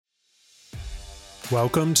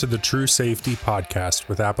Welcome to the True Safety Podcast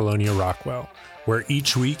with Apollonia Rockwell, where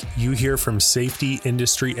each week you hear from safety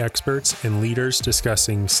industry experts and leaders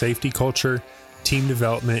discussing safety culture, team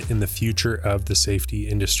development, and the future of the safety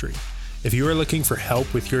industry. If you are looking for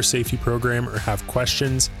help with your safety program or have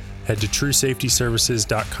questions, head to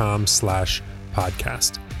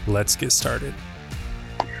truesafetyservices.com/podcast. Let's get started.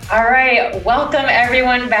 All right. Welcome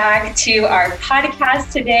everyone back to our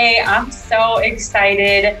podcast today. I'm so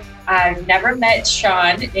excited. I've never met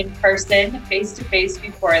Sean in person, face-to-face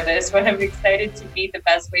before this, but I'm excited to meet the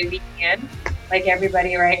best way we can. Like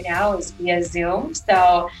everybody right now is via Zoom.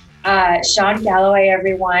 So Sean Galloway,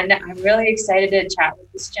 everyone. I'm really excited to chat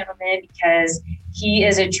with this gentleman because he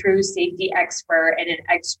is a true safety expert and an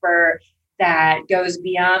expert that goes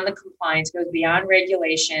beyond the compliance, goes beyond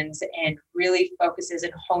regulations, and really focuses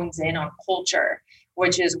and hones in on culture,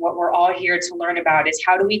 which is what we're all here to learn about, is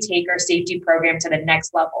how do we take our safety program to the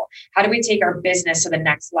next level? How do we take our business to the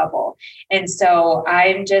next level? And so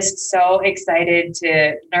I'm just so excited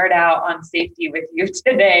to nerd out on safety with you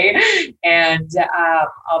today. And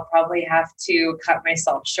I'll probably have to cut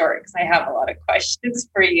myself short because I have a lot of questions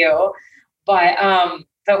for you. But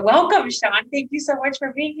welcome, Sean. Thank you so much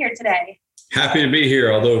for being here today. Happy to be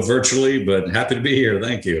here, although virtually, but happy to be here.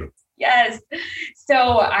 Thank you. Yes.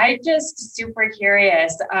 So I'm just super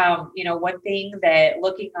curious. One thing that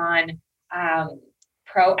looking on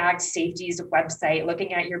ProAct Safety's website,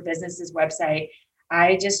 looking at your business's website,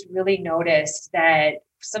 I just really noticed that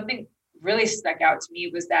something really stuck out to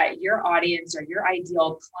me was that your audience or your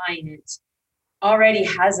ideal client already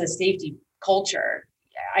has a safety culture.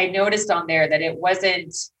 I noticed on there that it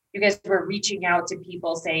wasn't, you guys were reaching out to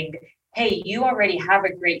people saying, hey, you already have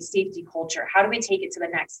a great safety culture. How do we take it to the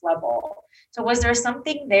next level? So was there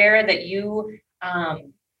something there that you,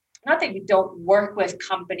 not that you don't work with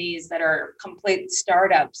companies that are complete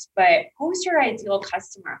startups, but who's your ideal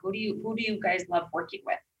customer? Who do you guys love working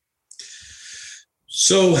with?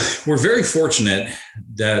 So we're very fortunate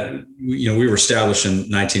that, we were established in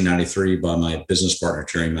 1993 by my business partner,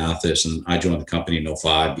 Terry Mathis, and I joined the company in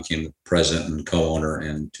 2005, became the president and co-owner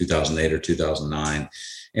in 2008 or 2009.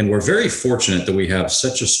 And we're very fortunate that we have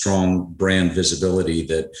such a strong brand visibility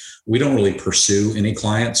that we don't really pursue any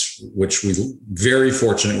clients, which we very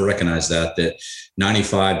fortunate to recognize that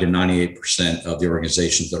 95 to 98% of the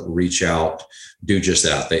organizations that reach out do just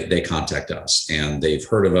that. They contact us and they've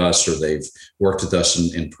heard of us or they've worked with us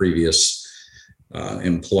in previous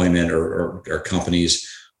employment or companies.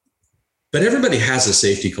 But everybody has a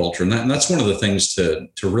safety culture. And that's one of the things to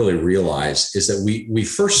really realize is that we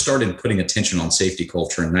first started putting attention on safety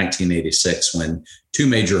culture in 1986 when two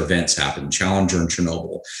major events happened, Challenger and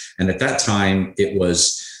Chernobyl. And at that time, it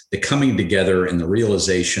was the coming together and the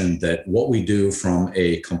realization that what we do from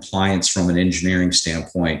a compliance, from an engineering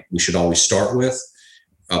standpoint, we should always start with.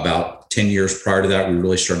 About 10 years prior to that, we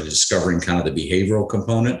really started discovering kind of the behavioral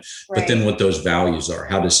component, right. But then what those values are,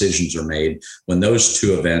 how decisions are made. When those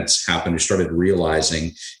two events happened, we started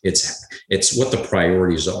realizing it's what the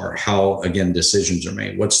priorities are, how, again, decisions are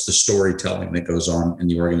made. What's the storytelling that goes on in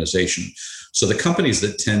the organization? So the companies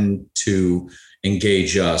that tend to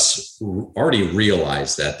engage us already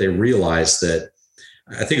realize that. They realize that,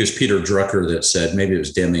 I think it was Peter Drucker that said, maybe it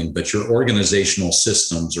was Deming, but your organizational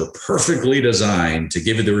systems are perfectly designed to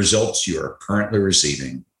give you the results you are currently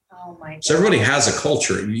receiving. Oh my God. So everybody has a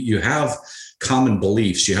culture. You have common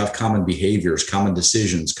beliefs, you have common behaviors, common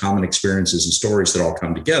decisions, common experiences and stories that all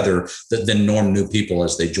come together that then norm new people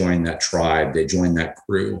as they join that tribe, they join that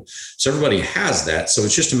crew. So everybody has that. So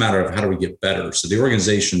it's just a matter of how do we get better? So the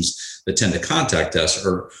organizations that tend to contact us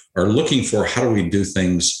are looking for how do we do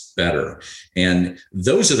things better? And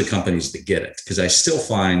those are the companies that get it. Because I still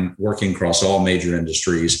find working across all major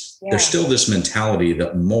industries, there's still this mentality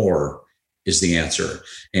that more is the answer.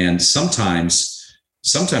 And sometimes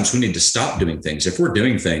we need to stop doing things. If we're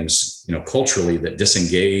doing things, culturally that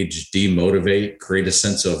disengage, demotivate, create a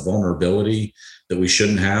sense of vulnerability that we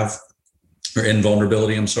shouldn't have, or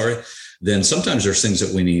invulnerability, then sometimes there's things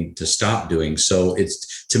that we need to stop doing. So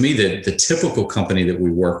it's, to me, that the typical company that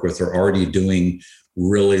we work with are already doing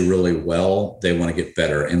really, really well. They want to get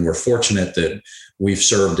better. And we're fortunate that we've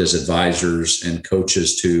served as advisors and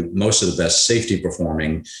coaches to most of the best safety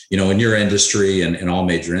performing, in your industry and in all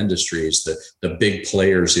major industries, the big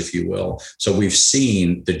players, if you will. So we've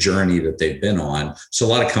seen the journey that they've been on. So a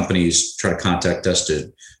lot of companies try to contact us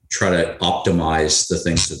to try to optimize the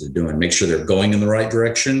things that they're doing, make sure they're going in the right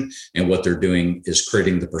direction. And what they're doing is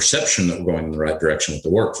creating the perception that we're going in the right direction with the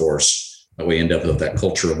workforce that we end up with that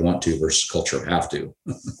culture of want to versus culture of have to.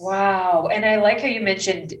 Wow. And I like how you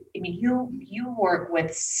mentioned, I mean, you work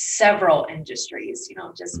with several industries, you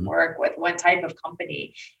don't just work with one type of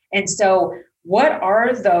company. And so what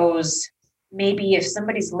are those, maybe if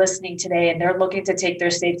somebody's listening today and they're looking to take their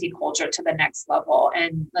safety culture to the next level,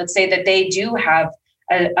 and let's say that they do have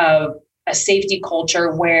a safety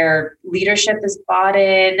culture where leadership is bought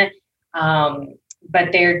in,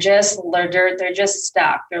 but they're just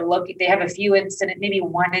stuck. They have a few incidents, maybe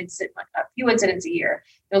a few incidents a year.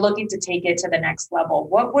 They're looking to take it to the next level.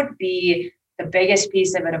 What would be the biggest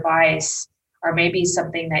piece of advice, or maybe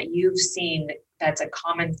something that you've seen that's a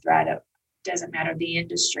common thread of, doesn't matter the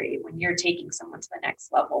industry, when you're taking someone to the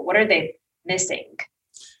next level? What are they missing?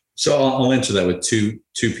 So I'll answer that with two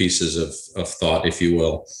pieces of thought, if you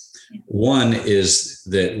will. One is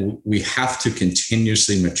that we have to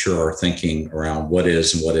continuously mature our thinking around what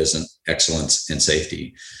is and what isn't excellence and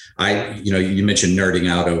safety. You mentioned nerding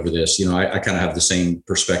out over this. I kind of have the same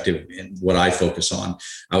perspective in what I focus on.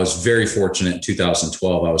 I was very fortunate in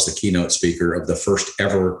 2012. I was the keynote speaker of the first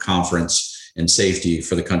ever conference in safety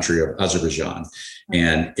for the country of Azerbaijan.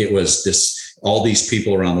 And it was all these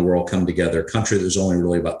people around the world come together, a country that was only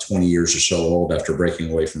really about 20 years or so old after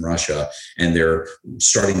breaking away from Russia. And they're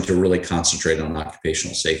starting to really concentrate on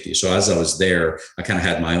occupational safety. So as I was there, I kind of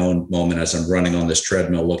had my own moment as I'm running on this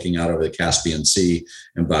treadmill, looking out over the Caspian Sea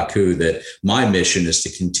in Baku, that my mission is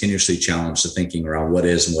to continuously challenge the thinking around what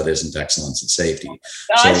is and what isn't excellence and safety.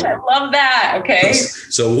 Gosh, I love that. Okay.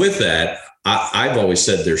 So with that, I've always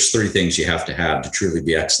said there's three things you have to truly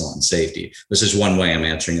be excellent in safety. This is one way I'm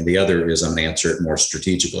answering it. The other is I'm going to answer it more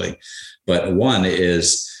strategically. But one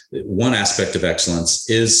aspect of excellence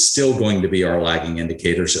is still going to be our lagging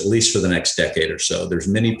indicators, at least for the next decade or so. There's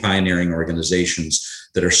many pioneering organizations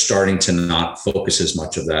that are starting to not focus as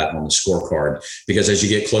much of that on the scorecard, because as you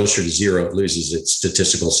get closer to zero, it loses its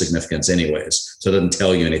statistical significance anyways. So it doesn't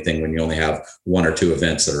tell you anything when you only have one or two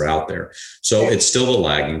events that are out there. So it's still the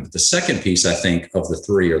lagging. But the second piece, I think, of the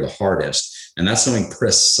three are the hardest, and that's knowing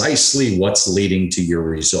precisely what's leading to your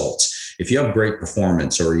results. If you have great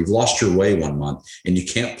performance or you've lost your way one month and you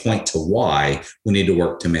can't point to why, we need to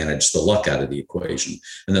work to manage the luck out of the equation.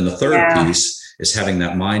 And then the third piece is having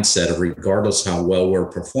that mindset of, regardless how well we're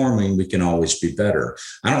performing, we can always be better.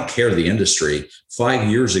 I don't care the industry. 5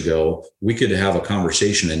 years ago, we could have a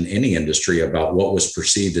conversation in any industry about what was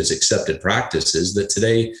perceived as accepted practices that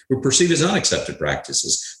today were perceived as unaccepted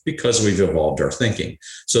practices, because we've evolved our thinking.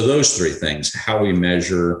 So those three things, how we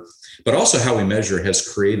measure, but also how we measure,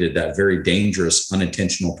 has created that very dangerous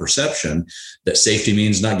unintentional perception that safety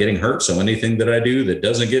means not getting hurt. So anything that I do that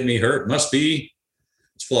doesn't get me hurt must be,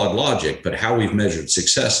 it's flawed logic. But how we've measured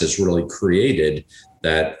success has really created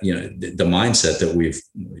that, the mindset that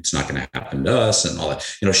it's not going to happen to us and all that.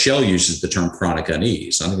 Shell uses the term chronic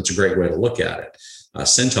unease. I think it's a great way to look at it.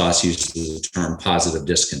 Cintas uses the term positive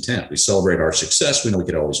discontent. We celebrate our success. We know we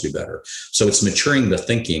could always be better. So it's maturing the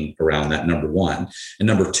thinking around that, number one. And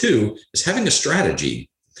number two is having a strategy.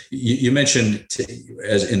 You mentioned,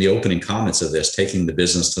 as in the opening comments of this, taking the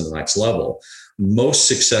business to the next level. Most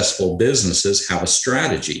successful businesses have a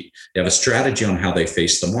strategy. They have a strategy on how they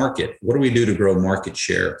face the market. What do we do to grow market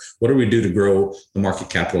share? What do we do to grow the market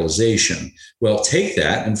capitalization? Well, take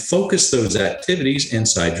that and focus those activities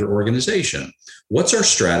inside your organization. What's our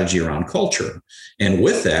strategy around culture? And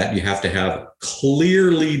with that, you have to have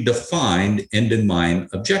clearly defined end-in-mind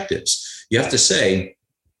objectives. You have to say,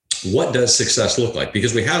 what does success look like?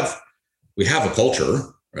 Because we have a culture,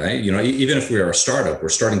 right? Even if we are a startup, we're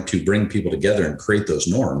starting to bring people together and create those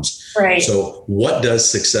norms. Right. So what does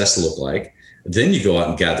success look like? Then you go out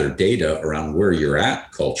and gather data around where you're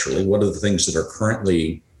at culturally. What are the things that are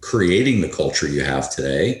currently creating the culture you have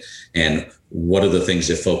today? And what are the things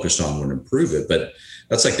that focused on would improve it? But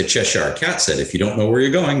that's like the Cheshire Cat said, if you don't know where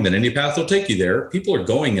you're going, then any path will take you there. People are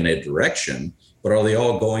going in a direction, but are they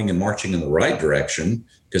all going and marching in the right direction?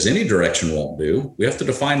 Because any direction won't do. We have to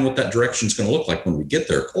define what that direction is going to look like when we get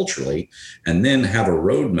there culturally, and then have a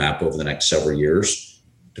roadmap over the next several years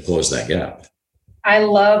to close that gap. I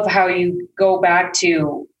love how you go back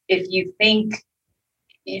to, if you think,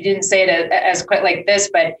 you didn't say it as quite like this,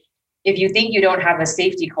 but if you think you don't have a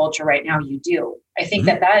safety culture right now, you do. I think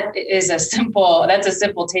that is that's a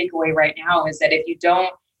simple takeaway right now, is that if you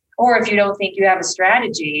don't think you have a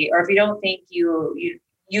strategy, or if you don't think you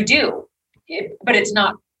do, but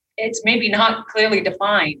it's maybe not clearly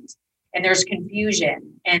defined, and there's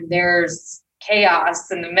confusion and there's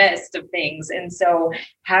chaos in the midst of things. And so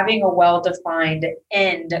having a well-defined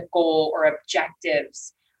end goal or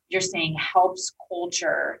objectives, you're saying, helps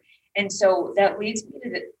culture. And so that leads me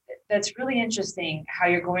to that's really interesting how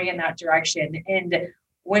you're going in that direction. And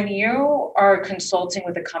when you are consulting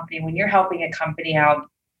with a company, when you're helping a company out,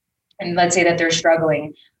 and let's say that they're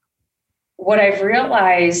struggling, what I've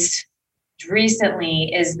realized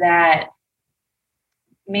recently is that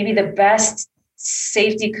maybe the best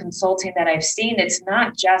safety consulting that I've seen, it's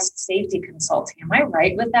not just safety consulting. Am I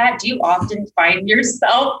right with that? Do you often find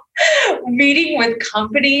yourself meeting with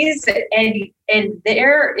companies and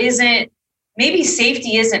there isn't, maybe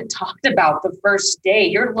safety isn't talked about the first day?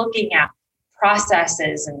 You're looking at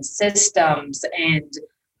processes and systems and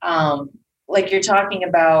like you're talking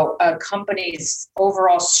about a company's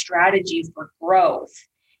overall strategy for growth.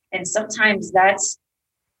 And sometimes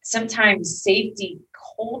safety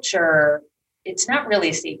culture, it's not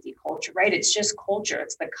really safety culture, right? It's just culture.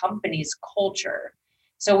 It's the company's culture.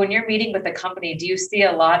 So when you're meeting with a company, do you see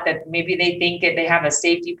a lot that maybe they think that they have a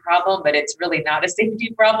safety problem, but it's really not a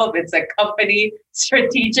safety problem? It's a company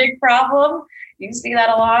strategic problem. You see that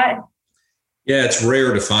a lot? Yeah, it's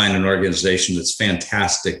rare to find an organization that's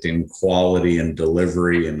fantastic in quality and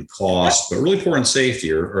delivery and cost, but really poor in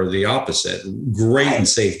safety or the opposite, great in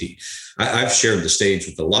safety. I've shared the stage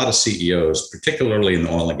with a lot of CEOs, particularly in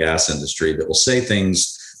the oil and gas industry, that will say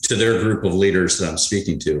things to their group of leaders that I'm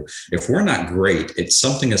speaking to. If we're not great at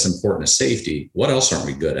something as important as safety, what else aren't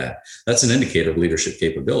we good at? That's an indicator of leadership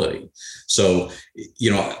capability. So,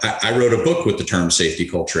 I wrote a book with the term safety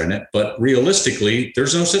culture in it, but realistically,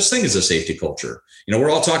 there's no such thing as a safety culture. We're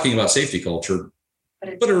all talking about safety culture, but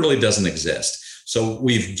it really doesn't exist. So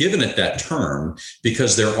we've given it that term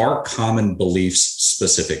because there are common beliefs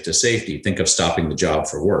specific to safety. Think of stopping the job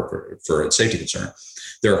for work or for a safety concern.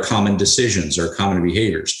 There are common decisions or common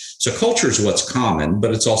behaviors. So culture is what's common,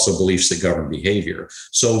 but it's also beliefs that govern behavior.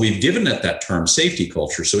 So we've given it that term safety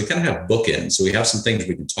culture. So we kind of have bookends. So we have some things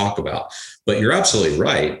we can talk about, but you're absolutely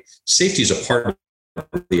right. Safety is a part of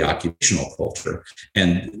the occupational culture.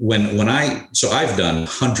 And I've done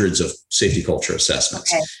hundreds of safety culture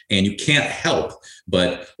assessments, and you can't help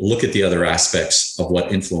but look at the other aspects of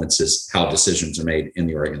what influences how decisions are made in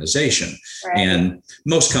the organization. Right. And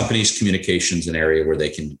most companies, communication is an area where they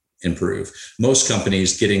can improve. Most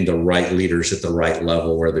companies getting the right leaders at the right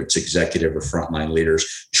level, whether it's executive or frontline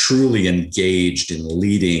leaders, truly engaged in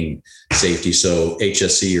leading safety. So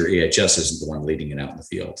HSE or EHS isn't the one leading it out in the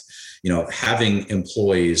field. Having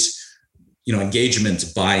employees, engagements,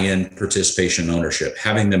 buy-in, participation, ownership,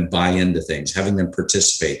 having them buy into things, having them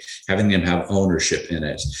participate, having them have ownership in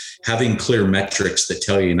it, having clear metrics that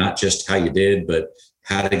tell you not just how you did, but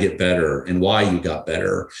how to get better and why you got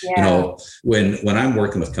better. Yeah. When I'm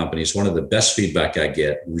working with companies, one of the best feedback I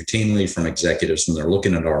get routinely from executives when they're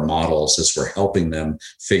looking at our models as we're helping them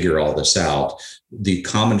figure all this out, the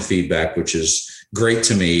common feedback, which is great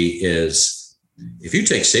to me, is if you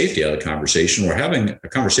take safety out of the conversation, we're having a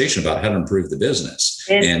conversation about how to improve the business.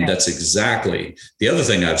 And that's exactly the other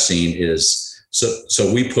thing I've seen is,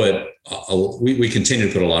 so we continue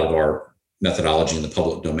to put a lot of our methodology in the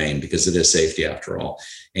public domain because it is safety after all.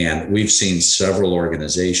 And we've seen several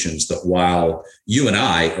organizations that while you and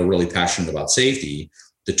I are really passionate about safety,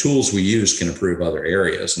 the tools we use can improve other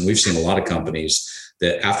areas. And we've seen a lot of companies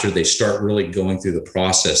that after they start really going through the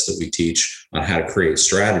process that we teach on how to create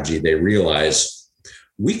strategy, they realize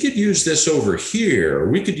we could use this over here.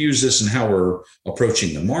 We could use this in how we're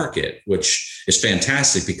approaching the market, which is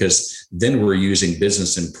fantastic because then we're using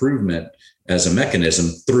business improvement as a mechanism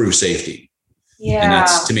through safety. Yeah.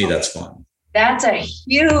 And to me, that's fun. That's a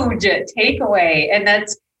huge takeaway. And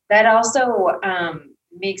that also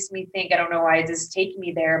makes me think, I don't know why this is taking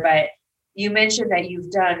me there, but you mentioned that you've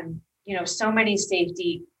done, so many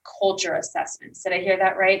safety culture assessments. Did I hear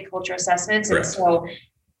that right? Culture assessments. Correct. And so,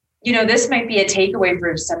 this might be a takeaway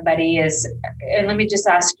for somebody is, and let me just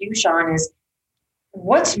ask you, Sean, is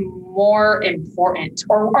what's more important,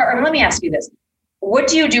 or let me ask you this. What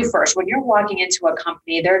do you do first when you're walking into a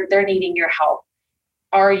company, they're needing your help?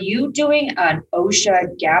 Are you doing an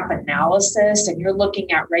OSHA gap analysis and you're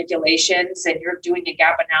looking at regulations and you're doing a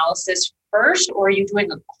gap analysis first, or are you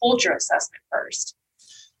doing a culture assessment first?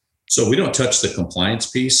 So we don't touch the compliance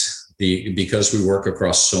piece because we work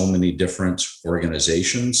across so many different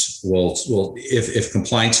organizations. Well, if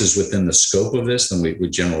compliance is within the scope of this, then we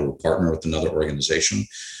generally partner with another organization.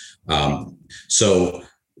 So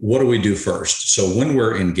what do we do first? So when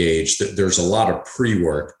we're engaged, there's a lot of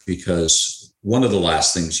pre-work because one of the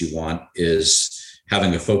last things you want is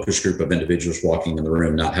having a focus group of individuals walking in the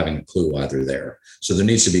room, not having a clue why they're there. So there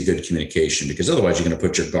needs to be good communication because otherwise you're going to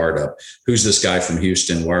put your guard up. Who's this guy from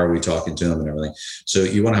Houston? Why are we talking to him and everything? So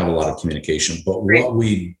you want to have a lot of communication. But what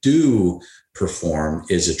we do perform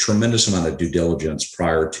is a tremendous amount of due diligence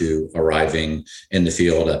prior to arriving in the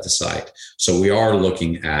field at the site. So we are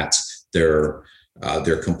looking at their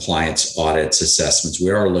compliance audits, assessments.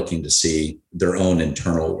 We are looking to see their own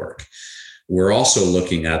internal work. We're also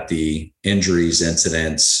looking at the injuries,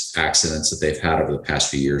 incidents, accidents that they've had over the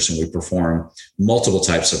past few years, and we perform multiple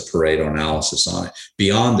types of Pareto analysis on it.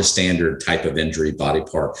 Beyond the standard type of injury body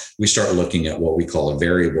part, we start looking at what we call a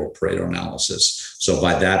variable Pareto analysis. So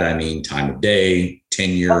by that, I mean time of day,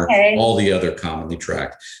 tenure, all the other commonly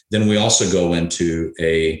tracked. Then we also go into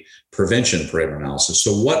a prevention Pareto analysis.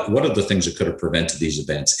 So what are the things that could have prevented these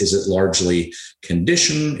events? Is it largely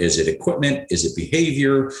condition? Is it equipment? Is it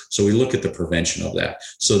behavior? So we look at the prevention of that.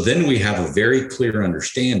 So then we have a very clear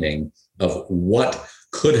understanding of what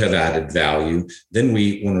could have added value. Then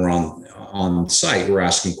when we're on site, we're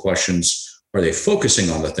asking questions. Are they focusing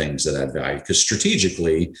on the things that add value? Because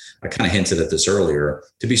strategically, I kind of hinted at this earlier,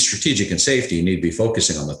 to be strategic in safety, you need to be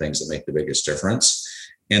focusing on the things that make the biggest difference.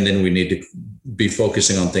 And then we need to be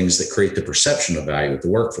focusing on things that create the perception of value at the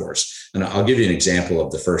workforce. And I'll give you an example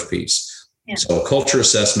of the first piece. Yeah. So a culture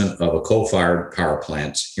assessment of a coal-fired power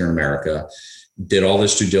plant here in America, did all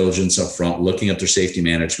this due diligence up front, looking at their safety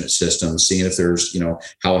management system, seeing if there's,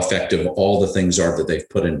 how effective all the things are that they've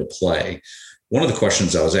put into play. One of the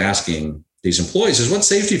questions I was asking these employees is, what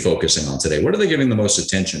safety focusing on today? What are they giving the most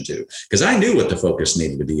attention to? Because I knew what the focus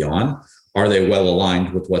needed to be on. Are they well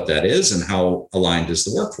aligned with what that is, and how aligned is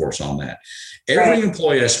the workforce on that? Every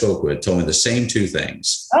employee I spoke with told me the same two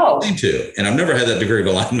things. Same two. And I've never had that degree of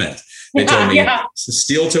alignment. They told me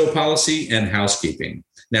steel toe policy and housekeeping.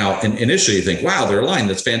 Now, and initially you think, wow, they're aligned.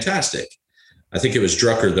 That's fantastic. I think it was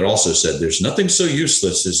Drucker that also said there's nothing so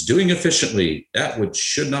useless as doing efficiently that which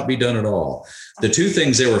should not be done at all. The two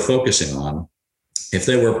things they were focusing on, if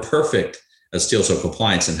they were perfect at steel toe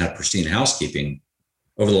compliance and had pristine housekeeping,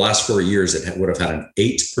 over the last 4 years, it would have had an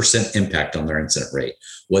 8% impact on their incident rate.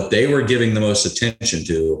 What they were giving the most attention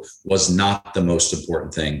to was not the most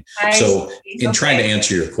important thing. So in trying to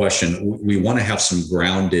answer your question, we want to have some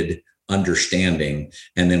grounded understanding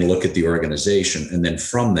and then look at the organization. And then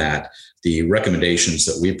from that, the recommendations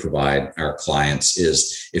that we provide our clients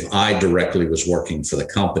is, if I directly was working for the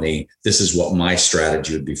company, this is what my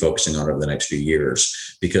strategy would be focusing on over the next few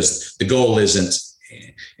years. Because the goal isn't,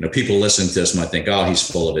 people listening to this might think, oh, he's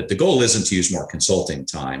full of it. The goal isn't to use more consulting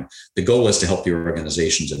time. The goal is to help the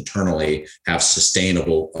organizations internally have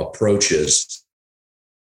sustainable approaches.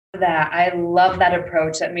 I love that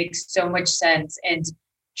approach. That makes so much sense. And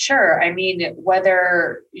sure, I mean,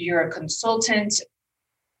 whether you're a consultant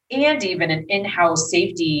and even an in-house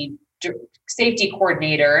safety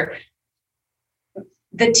coordinator,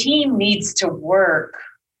 the team needs to work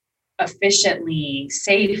efficiently,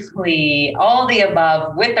 safely, all the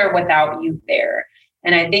above, with or without you there.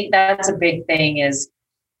 And I think that's a big thing. Is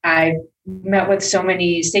I've met with so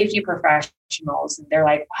many safety professionals, and they're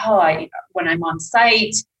like, oh, when I'm on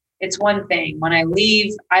site, it's one thing. When I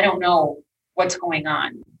leave, I don't know what's going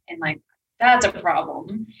on. And that's a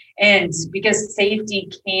problem. And because safety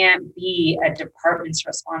can't be a department's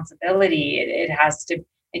responsibility, it has to,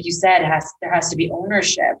 like you said, there has to be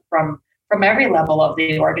ownership from every level of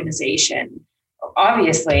the organization,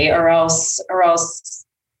 obviously, or else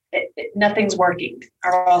nothing's working,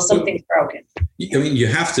 or else something's broken. I mean, you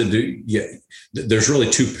have to do, there's really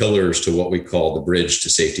two pillars to what we call the bridge to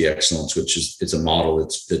safety excellence, which is, it's a model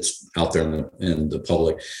that's out there in the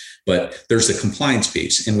public, but there's the compliance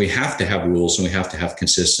piece, and we have to have rules, and we have to have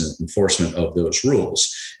consistent enforcement of those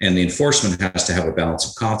rules. And the enforcement has to have a balance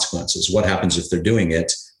of consequences. What happens if they're doing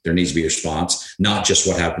it? There needs to be a response, not just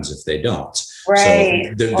what happens if they don't.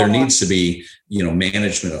 Right. So there needs to be,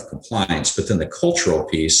 management of compliance, but then the cultural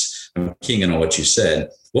piece, I'm keying in on what you said,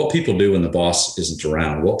 what people do when the boss isn't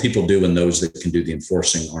around, what people do when those that can do the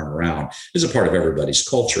enforcing aren't around, is a part of everybody's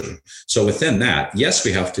culture. So within that, yes,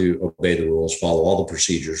 we have to obey the rules, follow all the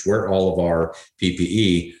procedures, wear all of our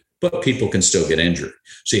PPE, but people can still get injured.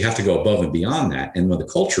 So you have to go above and beyond that. And with the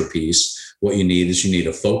culture piece, what you need is you need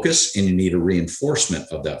a focus, and you need a reinforcement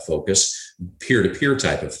of that focus, peer-to-peer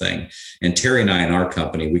type of thing. And Terry and I in our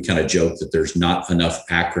company, we kind of joke that there's not enough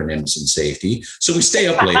acronyms in safety. So we stay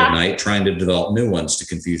up late at night trying to develop new ones to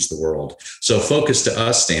confuse the world. So focus to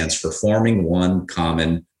us stands for forming one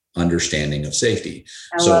common understanding of safety.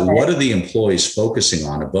 So what are the employees focusing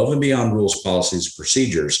on above and beyond rules, policies,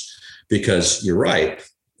 procedures? Because you're right,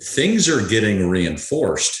 things are getting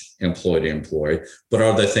reinforced employee to employee, but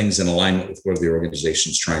are the things in alignment with where the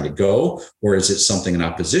organization's trying to go? Or is it something in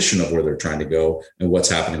opposition of where they're trying to go and what's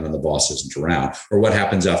happening when the boss isn't around? Or what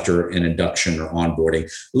happens after an induction or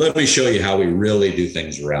onboarding? Let me show you how we really do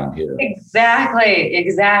things around here. Exactly.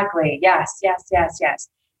 Yes.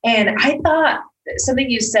 And I thought something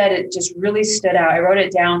you said, it just really stood out. I wrote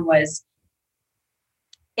it down, was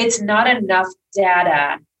it's not enough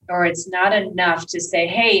data, or it's not enough to say,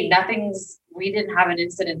 hey, we didn't have an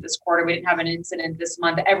incident this quarter. We didn't have an incident this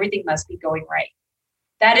month. Everything must be going right.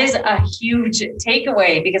 That is a huge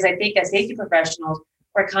takeaway, because I think as safety professionals,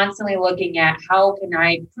 we're constantly looking at, how can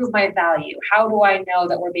I prove my value? How do I know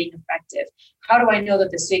that we're being effective? How do I know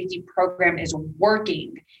that the safety program is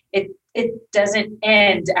working? It doesn't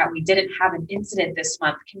end at, we didn't have an incident this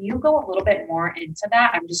month. Can you go a little bit more into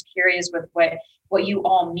that? I'm just curious with what you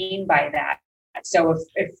all mean by that. So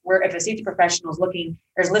if a safety professional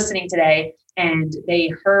is listening today and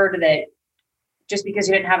they heard that just because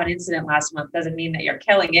you didn't have an incident last month doesn't mean that you're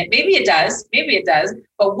killing it. Maybe it does.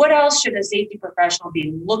 But what else should a safety professional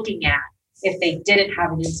be looking at if they didn't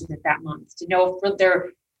have an incident that month, to know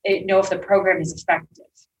if the program is effective?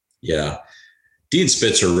 Yeah. Dean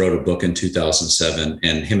Spitzer wrote a book in 2007,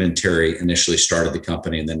 and him and Terry initially started the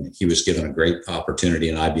company, and then he was given a great opportunity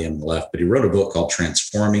in IBM and left. But he wrote a book called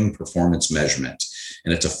Transforming Performance Measurement,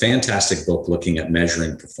 and it's a fantastic book looking at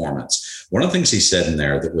measuring performance. One of the things he said in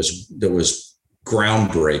there that was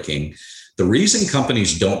groundbreaking: the reason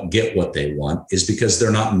companies don't get what they want is because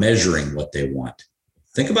they're not measuring what they want.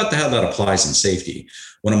 Think about how that applies in safety.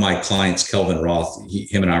 One of my clients, Kelvin Roth,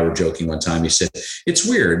 him and I were joking one time. He said, it's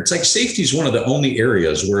weird. It's like safety is one of the only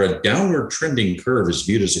areas where a downward trending curve is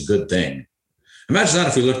viewed as a good thing. Imagine that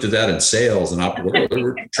if we looked at that in sales and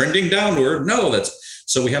we're trending downward. No,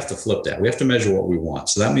 so we have to flip that. We have to measure what we want.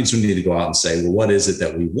 So that means we need to go out and say, well, what is it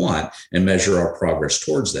that we want, and measure our progress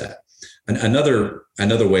towards that. And another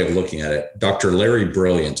way of looking at it, Dr. Larry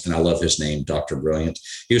Brilliant, and I love his name, Dr. Brilliant.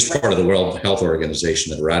 He was part of the World Health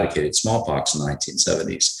Organization that eradicated smallpox in the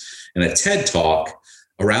 1970s. And a TED Talk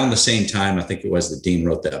around the same time, I think it was, that Dean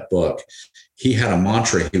wrote that book, he had a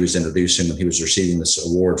mantra he was introducing when he was receiving this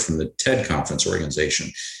award from the TED Conference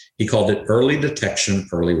organization. He called it early detection,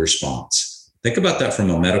 early response. Think about that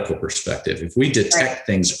from a medical perspective. If we detect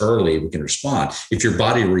things early, we can respond. If your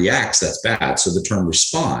body reacts, that's bad. So the term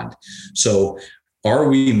respond. So are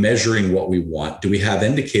we measuring what we want? Do we have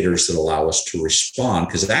indicators that allow us to respond?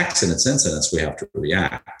 Because incidents, we have to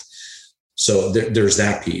react. So there's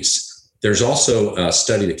that piece. There's also a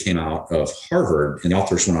study that came out of Harvard, and the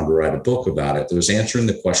authors went on to write a book about it that was answering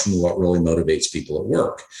the question of what really motivates people at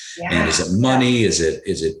work. Yeah. And is it money? Is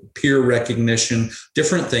it peer recognition?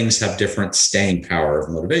 Different things have different staying power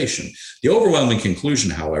of motivation. The overwhelming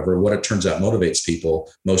conclusion, however, what it turns out motivates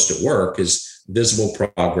people most at work is visible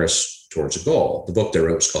progress towards a goal. The book they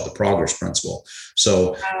wrote was called The Progress Principle.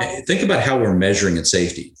 So think about how we're measuring in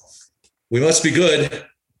safety. We must be good.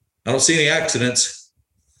 I don't see any accidents.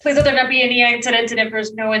 Please let there not be any incidents, and if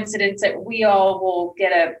there's no incidents, that we all will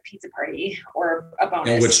get a pizza party or a bonus.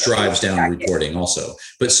 And which drives down reporting also.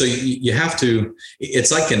 But so you have to,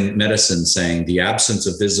 it's like in medicine saying the absence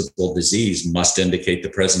of visible disease must indicate the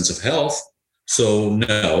presence of health. So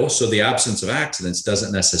no, so the absence of accidents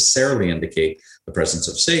doesn't necessarily indicate the presence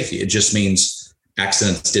of safety. It just means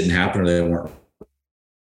accidents didn't happen or they weren't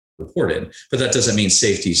reported, but that doesn't mean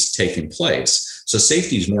safety's taking place. So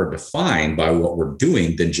safety is more defined by what we're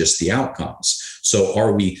doing than just the outcomes. So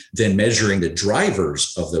are we then measuring the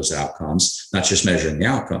drivers of those outcomes, not just measuring the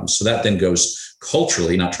outcomes? So that then goes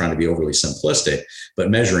culturally, not trying to be overly simplistic,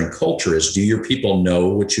 but measuring culture is, do your people know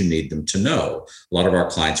what you need them to know? A lot of our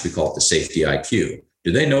clients, we call it the safety IQ.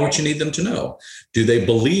 Do they know what you need them to know? Do they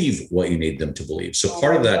believe what you need them to believe? So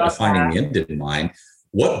part of that, defining the end in mind,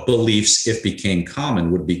 what beliefs, if became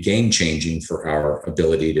common, would be game-changing for our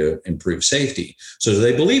ability to improve safety? So do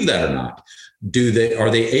they believe that or not?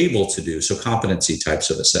 Are they able to do? So competency types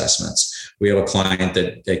of assessments. We have a client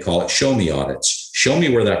that they call it show me audits. Show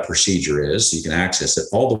me where that procedure is so you can access it,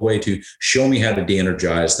 all the way to show me how to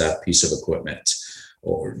de-energize that piece of equipment.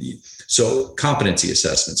 So competency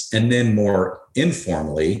assessments. And then more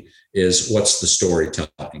informally is, what's the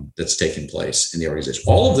storytelling that's taking place in the organization?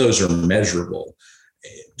 All of those are measurable.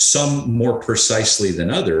 Some more precisely than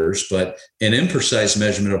others, but an imprecise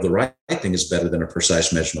measurement of the right thing is better than a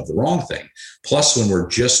precise measurement of the wrong thing. Plus, when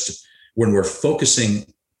we're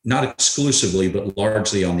focusing not exclusively, but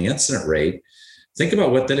largely on the incident rate, think about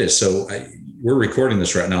what that is. So we're recording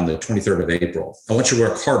this right now on the 23rd of April. I want you to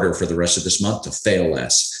work harder for the rest of this month to fail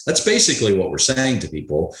less. That's basically what we're saying to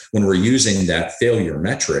people when we're using that failure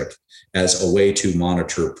metric as a way to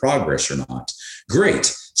monitor progress or not.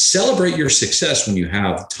 Great. Celebrate your success when you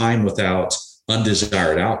have time without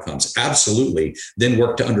undesired outcomes. Absolutely. Then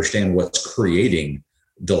work to understand what's creating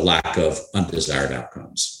the lack of undesired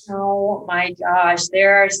outcomes. Oh my gosh,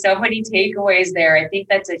 there are so many takeaways there. I think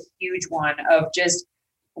that's a huge one of just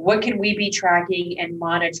what can we be tracking and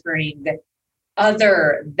monitoring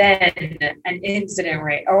other than an incident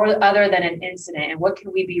rate or other than an incident, and what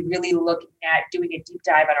can we be really looking at doing a deep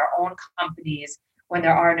dive at our own companies when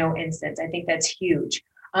there are no incidents. I think that's huge.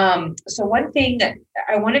 So one thing that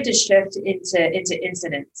I wanted to shift into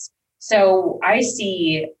incidents. So I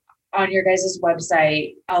see on your guys'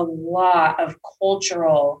 website a lot of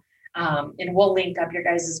cultural, and we'll link up your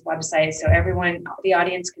guys' website so everyone, the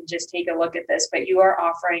audience, can just take a look at this, but you are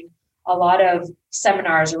offering a lot of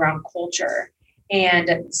seminars around culture.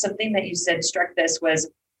 And something that you said struck this was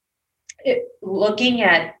looking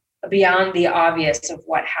at beyond the obvious of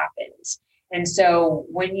what happens. And so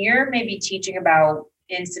when you're maybe teaching about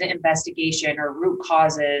incident investigation or root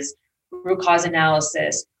cause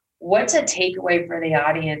analysis, what's a takeaway for the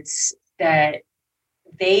audience that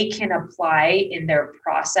they can apply in their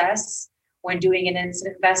process when doing an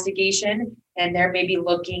incident investigation? And they're maybe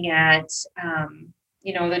looking at,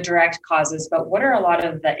 the direct causes, but what are a lot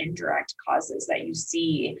of the indirect causes that you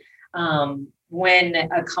see when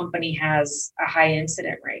a company has a high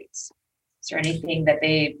incident rate? Is there anything that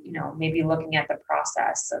they, maybe looking at the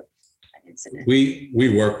process of an incident?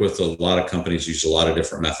 We work with a lot of companies, use a lot of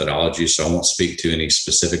different methodologies. So I won't speak to any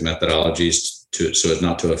specific methodologies so as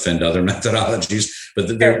not to offend other methodologies,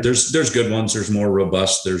 but there's good ones. There's more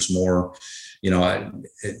robust. There's more,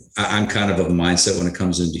 I'm kind of the mindset when it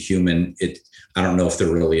comes into human, I don't know if there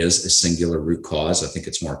really is a singular root cause. I think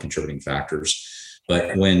it's more contributing factors.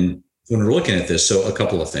 But when we're looking at this, so a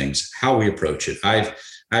couple of things, how we approach it.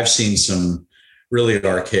 I've seen some really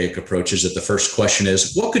archaic approaches that the first question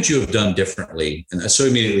is, what could you have done differently? And so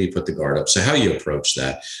immediately you put the guard up. So how you approach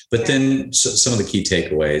that. But then some of the key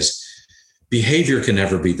takeaways, behavior can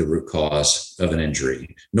never be the root cause of an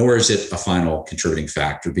injury, nor is it a final contributing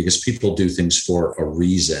factor, because people do things for a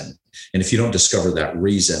reason. And if you don't discover that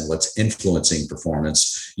reason, what's influencing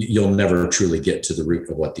performance, you'll never truly get to the root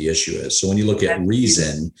of what the issue is. So when you look at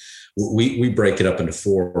reason, we break it up into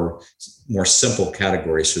 4 more simple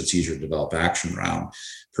categories so it's easier to develop action around: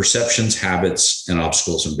 perceptions, habits, and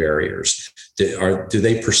obstacles and barriers. Do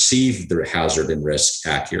they perceive their hazard and risk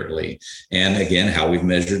accurately? And again, how we've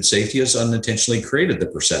measured safety has unintentionally created the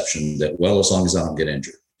perception that, well, as long as I don't get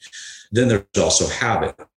injured. Then there's also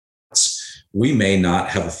habits. We may not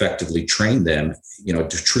have effectively trained them, to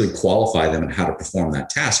truly qualify them in how to perform that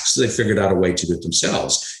task. So they figured out a way to do it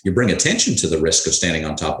themselves. You bring attention to the risk of standing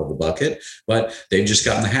on top of a bucket, but they've just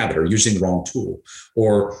gotten the habit or using the wrong tool.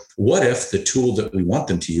 Or what if the tool that we want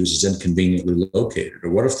them to use is inconveniently located? Or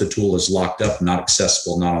what if the tool is locked up, not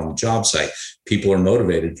accessible, not on the job site? People are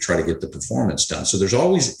motivated to try to get the performance done. So there's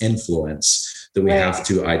always influence that we have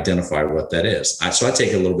to identify what that is. So I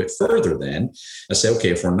take it a little bit further then. I say, okay,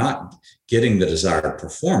 if we're not getting the desired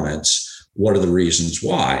performance, what are the reasons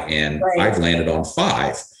why? And I've landed on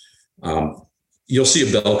 5. You'll see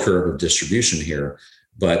a bell curve of distribution here,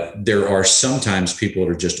 but there are sometimes people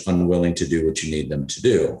that are just unwilling to do what you need them to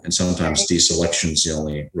do. And sometimes deselection is the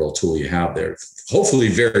only real tool you have there. Hopefully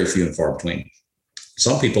very few and far between.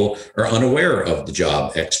 Some people are unaware of the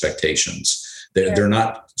job expectations. They're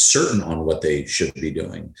not certain on what they should be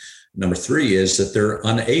doing. Number 3 is that they're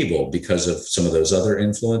unable because of some of those other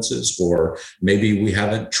influences, or maybe we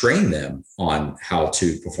haven't trained them on how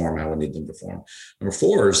to perform, how we need them to perform. Number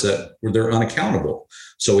 4 is that they're unaccountable.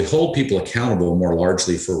 So we hold people accountable more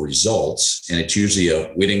largely for results. And it's usually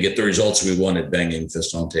we didn't get the results we wanted, banging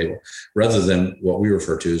fist on the table, rather than what we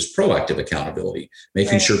refer to as proactive accountability,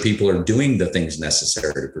 making sure people are doing the things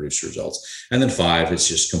necessary to produce results. And then 5, it's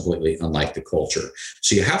just completely unlike the culture.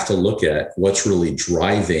 So you have to look at what's really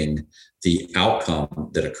driving the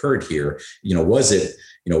outcome that occurred here. Was it,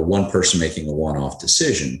 one person making a one-off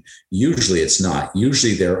decision? Usually it's not.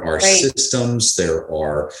 Usually there are systems, there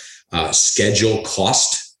are schedule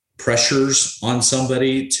cost pressures on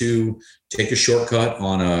somebody to take a shortcut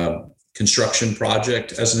on a construction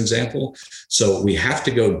project, as an example. So we have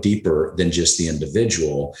to go deeper than just the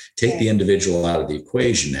individual, take the individual out of the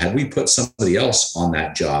equation. Had we put somebody else on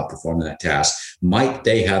that job performing that task, might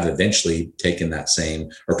they have eventually taken that same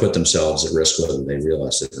or put themselves at risk, whether they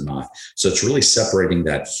realize it or not? So it's really separating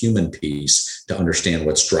that human piece to understand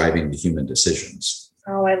what's driving the human decisions.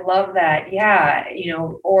 Oh, I love that. Yeah.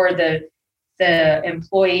 Or the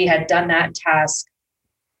employee had done that task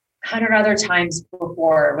 100 other times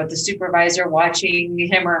before with the supervisor watching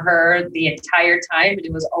him or her the entire time. And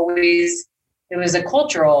it was always it was a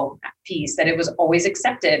cultural piece that it was always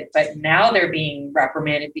accepted, but now they're being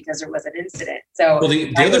reprimanded because there was an incident. So well,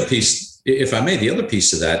 the other piece, if I may, the other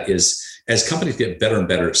piece of that is as companies get better and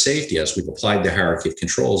better at safety, as we've applied the hierarchy of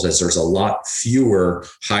controls, as there's a lot fewer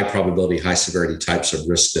high probability, high severity types of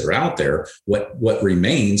risks that are out there, what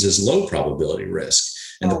remains is low probability risk.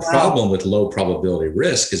 And the problem with low probability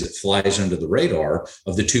risk is it flies under the radar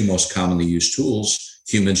of the two most commonly used tools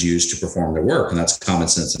humans use to perform their work, and that's common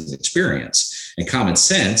sense and experience. And common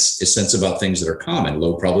sense is sense about things that are common.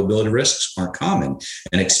 Low probability risks aren't common.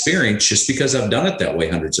 And experience, just because I've done it that way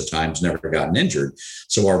hundreds of times, never gotten injured.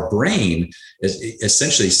 So our brain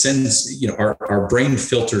essentially sends, our brain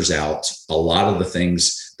filters out a lot of the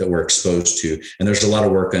things that we're exposed to. And there's a lot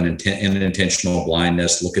of work on unintentional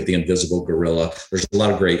blindness. Look at the invisible gorilla. There's a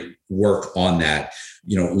lot of great work on that.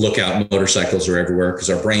 Look out, motorcycles are everywhere, because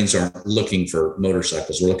our brains aren't looking for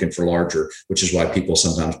motorcycles. We're looking for larger, which is why people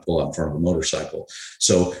sometimes pull out in front of a motorcycle.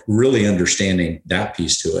 So really understanding that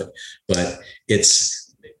piece to it. But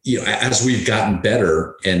it's, as we've gotten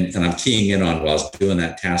better, and I'm keying in on while I was doing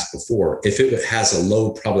that task before, if it has a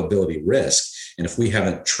low probability risk, and if we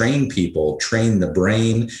haven't trained the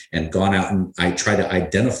brain and gone out and I try to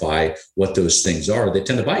identify what those things are, they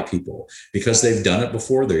tend to bite people because they've done it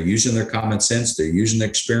before. They're using their common sense. They're using their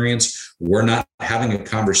experience. We're not having a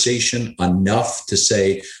conversation enough to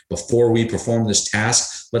say, before we perform this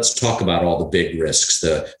task, let's talk about all the big risks.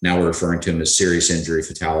 Now we're referring to them as serious injury,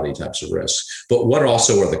 fatality types of risks. But what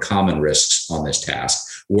also are the common risks on this task?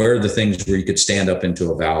 Where are the things where you could stand up into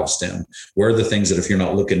a valve stem? Where are the things that if you're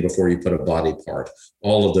not looking before you put a body part?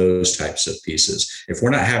 All of those types of pieces. If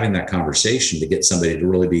we're not having that conversation to get somebody to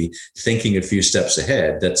really be thinking a few steps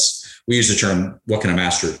ahead, we use the term, what can a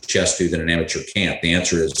master at chess do that an amateur can't? The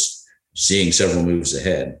answer is seeing several moves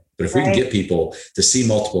ahead. But if we can get people to see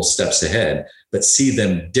multiple steps ahead, but see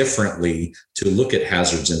them differently, to look at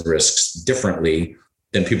hazards and risks differently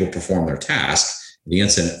than people perform their task, the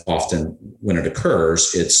incident often, when it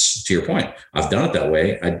occurs, it's, to your point, I've done it that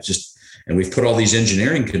way. And we've put all these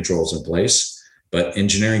engineering controls in place, but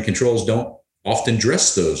engineering controls don't often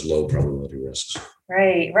address those low probability risks.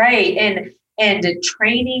 Right. And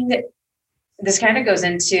training, this kind of goes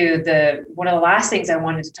into one of the last things I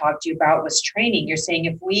wanted to talk to you about was training. You're saying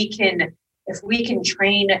if we can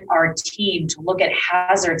train our team to look at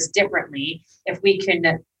hazards differently, if we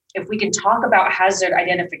can talk about hazard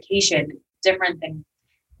identification different than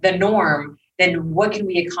the norm, then what can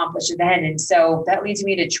we accomplish then? And so that leads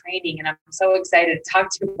me to training. And I'm so excited to talk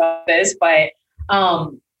to you about this. But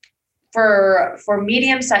for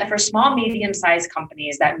small, medium-sized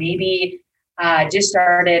companies that maybe just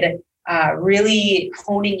started really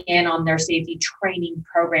honing in on their safety training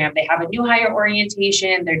program, they have a new hire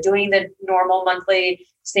orientation, they're doing the normal monthly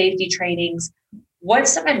safety trainings.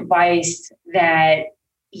 What's some advice that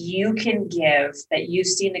you can give that you've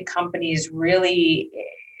seen the companies really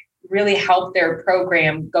help their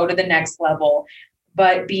program go to the next level?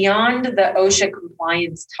 But beyond the OSHA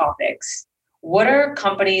compliance topics, what are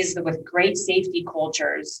companies with great safety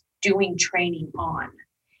cultures doing training on?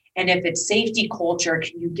 And if it's safety culture,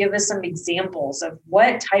 can you give us some examples of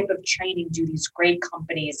what type of training do these great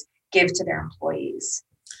companies give to their employees?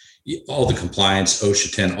 All the compliance,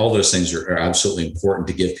 OSHA 10, all those things are absolutely important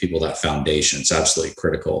to give people that foundation. It's absolutely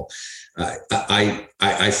critical.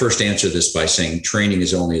 I first answer this by saying training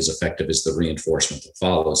is only as effective as the reinforcement that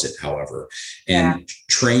follows it, however. And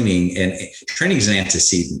training is an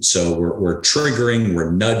antecedent. So we're triggering,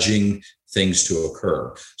 we're nudging things to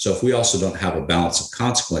occur. So if we also don't have a balance of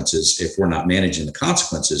consequences, if we're not managing the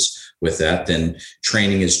consequences with that, then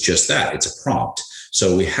training is just that. It's a prompt.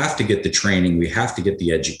 So we have to get the training, we have to get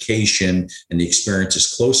the education and the experience as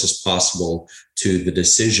close as possible to the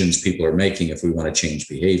decisions people are making if we want to change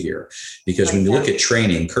behavior. Because when you look at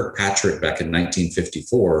training, Kirkpatrick back in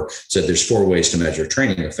 1954 said there's 4 ways to measure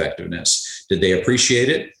training effectiveness. Did they appreciate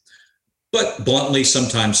it? But bluntly,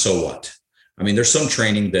 sometimes so what? I mean, there's some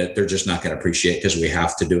training that they're just not going to appreciate because we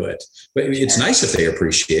have to do it. But it's nice if they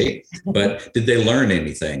appreciate, but did they learn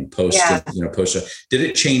anything post? Did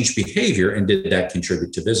it change behavior, and did that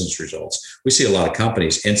contribute to business results? We see a lot of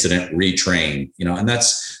companies incident retrain, and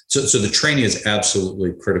that's so the training is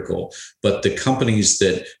absolutely critical. But the companies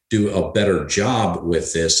that do a better job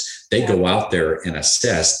with this, they go out there and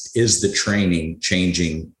assess, is the training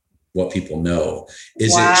changing what people know?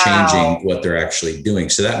 Is it changing what they're actually doing?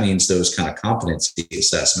 So that means those kind of competency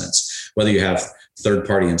assessments, whether you have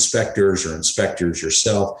third-party inspectors or inspectors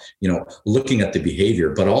yourself, looking at the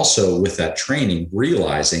behavior, but also with that training,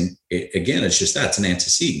 realizing, again, it's just that's an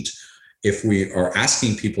antecedent. if we are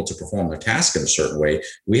asking people to perform their task in a certain way,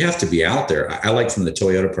 we have to be out there. I like from the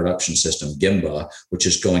Toyota production system, Gemba, which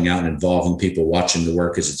is going out and involving people, watching the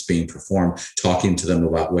work as it's being performed, talking to them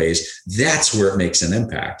about ways. That's where it makes an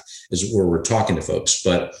impact, is where we're talking to folks.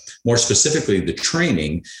 But more specifically, the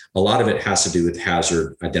training, a lot of it has to do with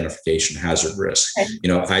hazard identification, hazard risk.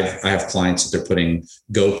 I have clients that they're putting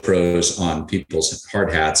GoPros on people's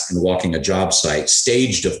hard hats and walking a job site,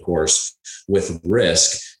 staged, of course, with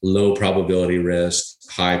risk, low probability risk,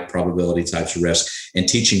 high probability types of risk, and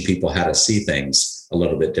teaching people how to see things a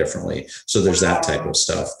little bit differently. So there's that type of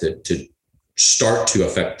stuff to start to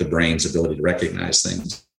affect the brain's ability to recognize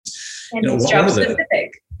things. And it's job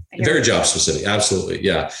specific. Very job specific. Absolutely.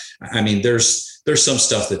 Yeah. I mean, there's some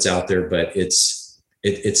stuff that's out there, but it's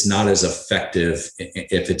not as effective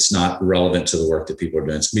if it's not relevant to the work that people are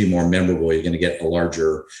doing. It's going to be more memorable. You're going to get a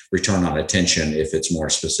larger return on attention if it's more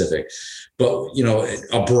specific. But,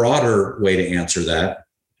 a broader way to answer that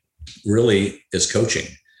really is coaching.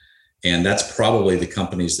 And that's probably the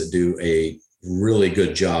companies that do a really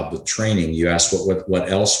good job with training. You ask what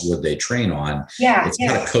else would they train on? It's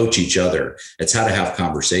how to coach each other. It's how to have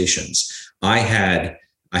conversations. I had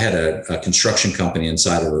a construction company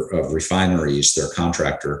inside of refineries, their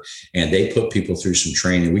contractor, and they put people through some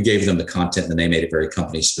training. We gave them the content and they made it very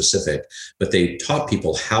company specific, but they taught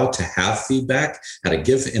people how to have feedback, how to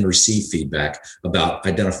give and receive feedback about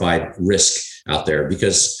identified risk out there,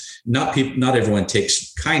 because not everyone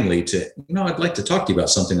takes kindly to, I'd like to talk to you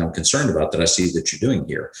about something I'm concerned about that I see that you're doing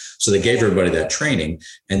here. So they gave everybody that training.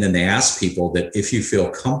 And then they asked people that if you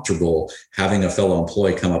feel comfortable having a fellow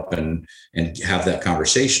employee come up and have that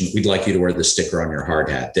conversation, we'd like you to wear the sticker on your hard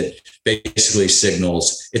hat that basically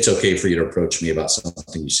signals it's okay for you to approach me about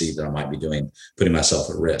something you see that I might be doing, putting myself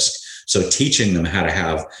at risk. So teaching them how to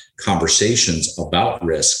have conversations about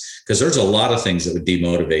risk, because there's a lot of things that would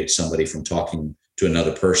demotivate somebody from talking to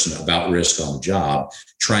another person about risk on the job,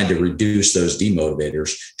 trying to reduce those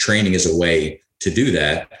demotivators. Training is a way to do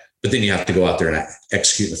that, but then you have to go out there and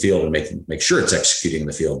execute in the field and make sure it's executing in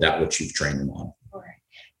the field, that what you've trained them on.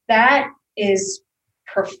 That is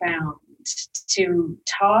profound, to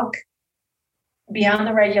talk beyond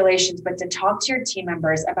the regulations, but to talk to your team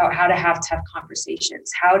members about how to have tough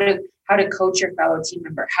conversations, how to coach your fellow team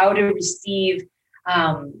member, how to receive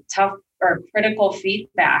tough or critical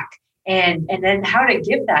feedback, and then how to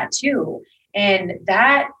give that too. And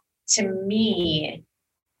that, to me,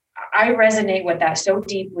 I resonate with that so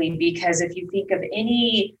deeply, because if you think of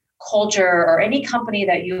any culture or any company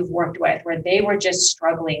that you've worked with where they were just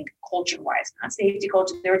struggling culture-wise, not safety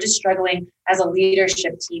culture, they were just struggling as a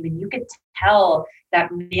leadership team, and you could tell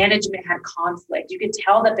that management had conflict. You could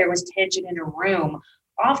tell that there was tension in a room.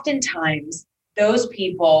 Oftentimes, those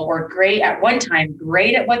people were great at one time,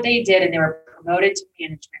 great at what they did, and they were promoted to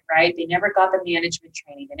management, right? They never got the management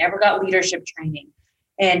training. They never got leadership training.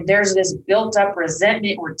 And there's this built up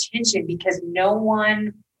resentment or tension because no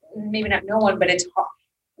one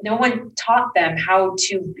taught them how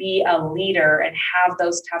to be a leader and have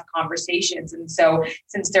those tough conversations. And so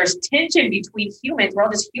since there's tension between humans, we're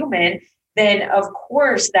all just human, then of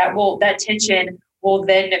course that tension will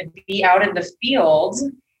then be out in the field,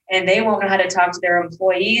 and they won't know how to talk to their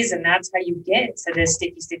employees. And that's how you get to this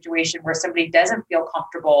sticky situation where somebody doesn't feel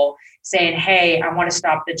comfortable saying, hey, I want to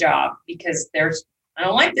stop the job because I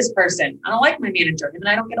don't like this person. I don't like my manager, and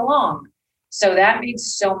I don't get along. So that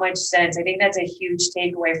makes so much sense. I think that's a huge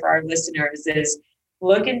takeaway for our listeners, is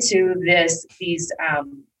look into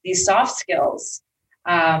these soft skills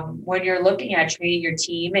when you're looking at training your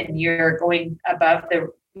team and you're going above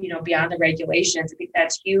beyond the regulations. I think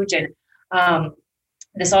that's huge. And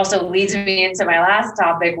this also leads me into my last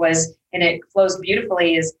topic and it flows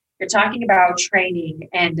beautifully, is you're talking about training,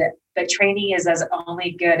 and the training is as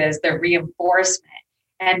only good as the reinforcement.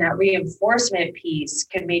 And that reinforcement piece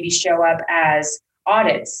can maybe show up as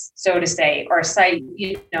audits, so to say, or site,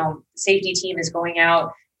 safety team is going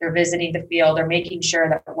out, they're visiting the field, they're making sure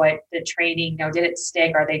that what the training, did it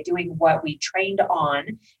stick? Are they doing what we trained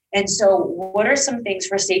on? And so what are some things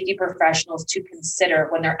for safety professionals to consider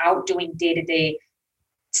when they're out doing day-to-day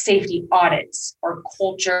safety audits or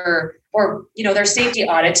culture, or, their safety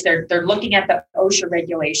audits, they're looking at the OSHA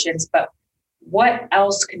regulations, but what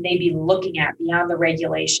else could they be looking at beyond the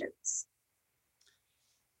regulations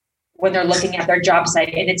when they're looking at their job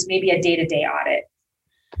site and it's maybe a day-to-day audit?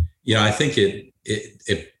 I think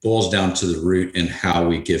it boils down to the root in how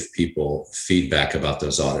we give people feedback about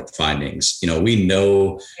those audit findings. We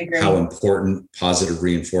know how important positive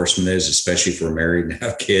reinforcement is, especially if we're married and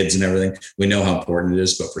have kids and everything. We know how important it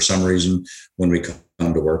is, but for some reason, when we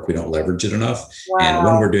come to work, we don't leverage it enough. Wow. And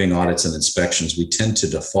when we're doing audits and inspections, we tend to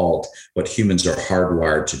default what humans are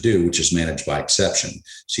hardwired to do, which is manage by exception.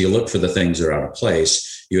 So you look for the things that are out of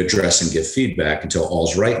place, you address and give feedback until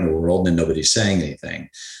all's right in the world and nobody's saying anything.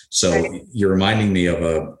 So you're reminding me of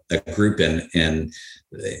a group in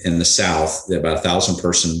the South, about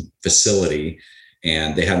 1,000-person facility,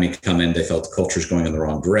 and they had me come in. They felt the culture is going in the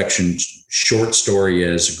wrong direction. Short story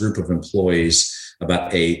is a group of employees,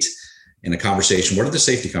 about 8, in a conversation. What are the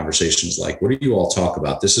safety conversations like? What do you all talk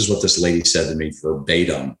about? This is what this lady said to me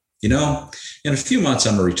verbatim. In a few months,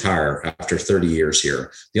 I'm going to retire after 30 years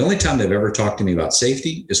here. The only time they've ever talked to me about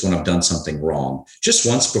safety is when I've done something wrong. Just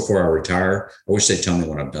once before I retire, I wish they'd tell me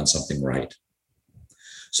when I've done something right.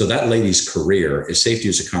 So that lady's career is safety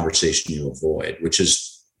is a conversation you avoid, which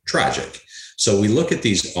is tragic. So we look at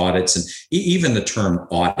these audits, and even the term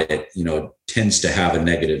audit, tends to have a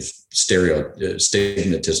negative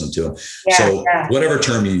stigmatism to them. Whatever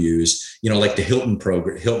term you use, like the Hilton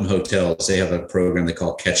hotels, they have a program they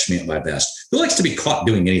call Catch Me at My Best. Who likes to be caught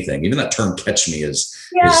doing anything? Even that term catch me is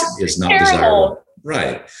not terrible. Desirable.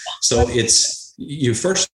 Right. So you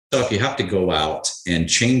have to go out and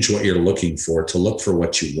change what you're looking for to look for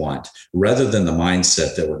what you want, rather than the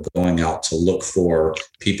mindset that we're going out to look for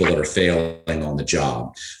people that are failing on the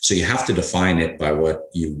job. So you have to define it by what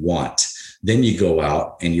you want. Then you go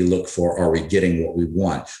out and you look for, are we getting what we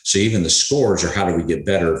want? So even the scores are how do we get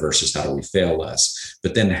better versus how do we fail less?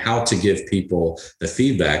 But then how to give people the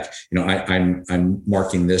feedback. I'm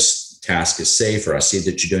marking this task is safe, or I see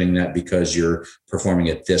that you're doing that because you're performing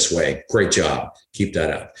it this way. Great job. Keep that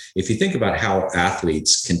up. If you think about how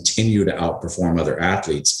athletes continue to outperform other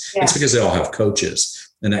athletes, it's because they all have coaches.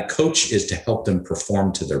 And that coach is to help them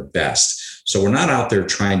perform to their best. So we're not out there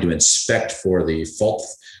trying to inspect for the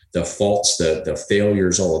faults, the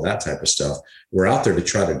failures, all of that type of stuff. We're out there to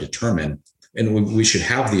try to determine, and we should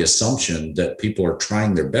have the assumption that people are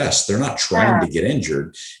trying their best. They're not trying to get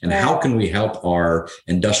injured. And how can we help our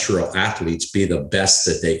industrial athletes be the best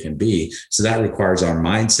that they can be? So that requires our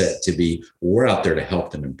mindset to be, we're out there to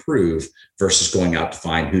help them improve versus going out to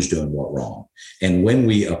find who's doing what wrong. And when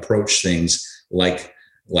we approach things like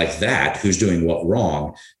that, who's doing what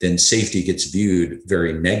wrong, then safety gets viewed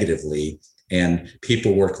very negatively. And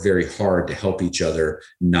people work very hard to help each other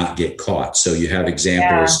not get caught. So you have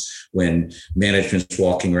examples when management's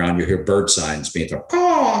walking around, you hear bird signs being thrown,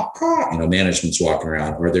 caw, caw, management's walking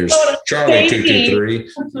around, or there's Charlie 223,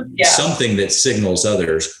 something that signals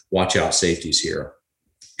others, watch out, safety's here.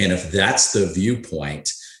 And if that's the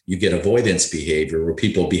viewpoint, you get avoidance behavior where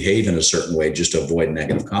people behave in a certain way just to avoid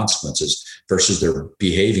negative consequences versus they're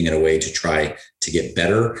behaving in a way to try to get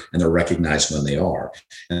better, and they're recognized when they are.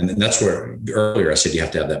 And that's where earlier I said you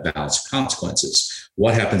have to have that balance of consequences.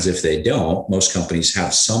 What happens if they don't? Most companies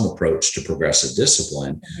have some approach to progressive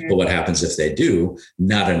discipline, but what happens if they do?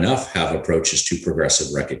 Not enough have approaches to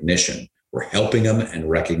progressive recognition. We're helping them and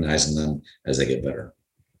recognizing them as they get better.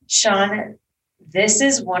 Sean, this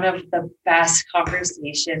is one of the best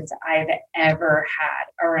conversations I've ever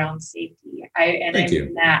had around safety. Thank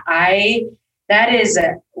you. That is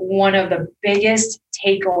one of the biggest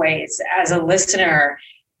takeaways as a listener,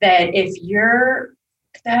 that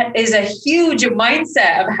that is a huge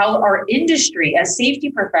mindset of how our industry as safety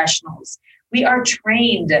professionals, we are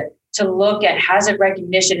trained to look at hazard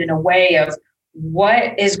recognition in a way of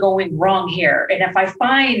what is going wrong here. And if I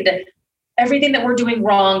find everything that we're doing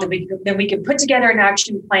wrong, then we can put together an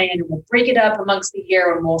action plan, and we'll break it up amongst the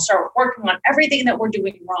year, and we'll start working on everything that we're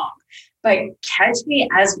doing wrong. But catch me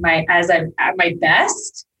as I'm at my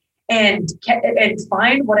best, and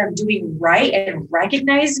find what I'm doing right, and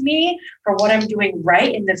recognize me for what I'm doing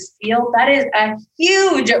right in the field. That is a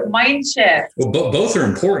huge mind shift. Well, both are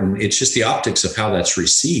important. It's just the optics of how that's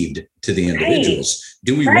received to the individuals. Right.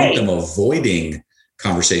 Do we want them avoiding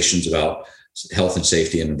conversations about health and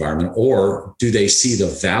safety and environment, or do they see the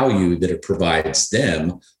value that it provides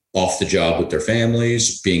them off the job with their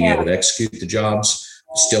families, being able to execute the jobs,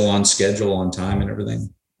 still on schedule, on time, and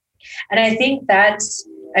everything? And I think that's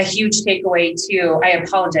a huge takeaway too. I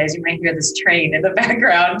apologize, you might hear this train in the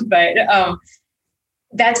background, but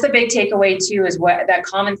that's the big takeaway too, is what that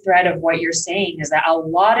common thread of what you're saying is that a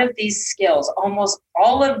lot of these skills, almost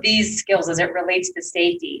all of these skills as it relates to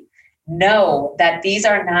safety, know that these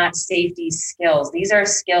are not safety skills. These are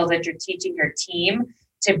skills that you're teaching your team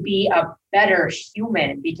to be a better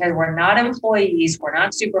human, because we're not employees, we're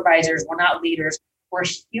not supervisors, we're not leaders. we're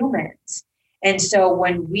humans. And so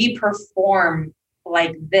when we perform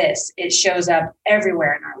like this, it shows up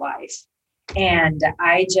everywhere in our life. And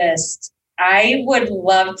I would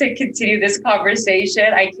love to continue this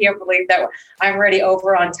conversation. I can't believe that I'm already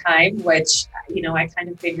over on time, which, I kind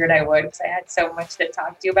of figured I would because I had so much to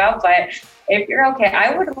talk to you about. But if you're okay,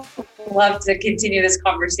 I would love to continue this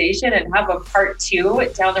conversation and have a part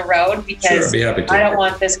 2 down the road, because sure, I'd be happy to. I don't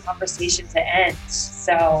want this conversation to end.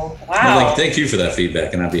 So, wow. Well, thank you for that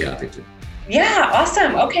feedback, and I'd be happy to. Yeah,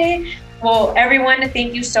 awesome. Okay. Well, everyone,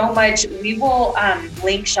 thank you so much. We will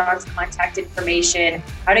link Sean's contact information,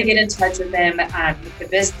 how to get in touch with him, the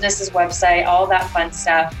business's website, all that fun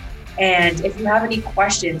stuff. And if you have any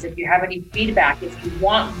questions, if you have any feedback, if you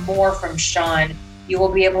want more from Sean, you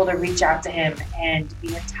will be able to reach out to him and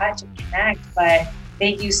be in touch and connect. But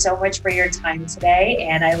thank you so much for your time today.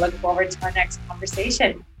 And I look forward to our next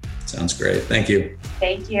conversation. Sounds great. Thank you.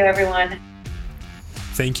 Thank you, everyone.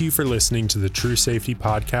 Thank you for listening to the True Safety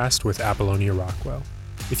Podcast with Apollonia Rockwell.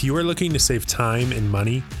 If you are looking to save time and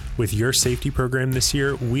money with your safety program this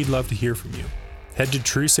year, we'd love to hear from you. Head to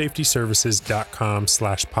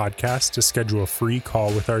truesafetyservices.com/podcast to schedule a free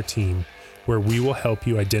call with our team, where we will help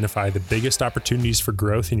you identify the biggest opportunities for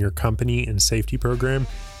growth in your company and safety program,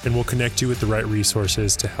 and we'll connect you with the right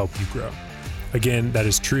resources to help you grow. Again, that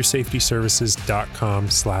is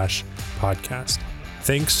truesafetyservices.com/podcast.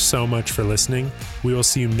 Thanks so much for listening. We will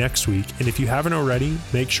see you next week. And if you haven't already,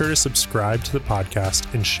 make sure to subscribe to the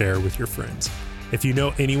podcast and share with your friends. If you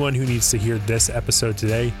know anyone who needs to hear this episode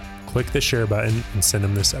today, click the share button and send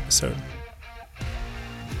them this episode.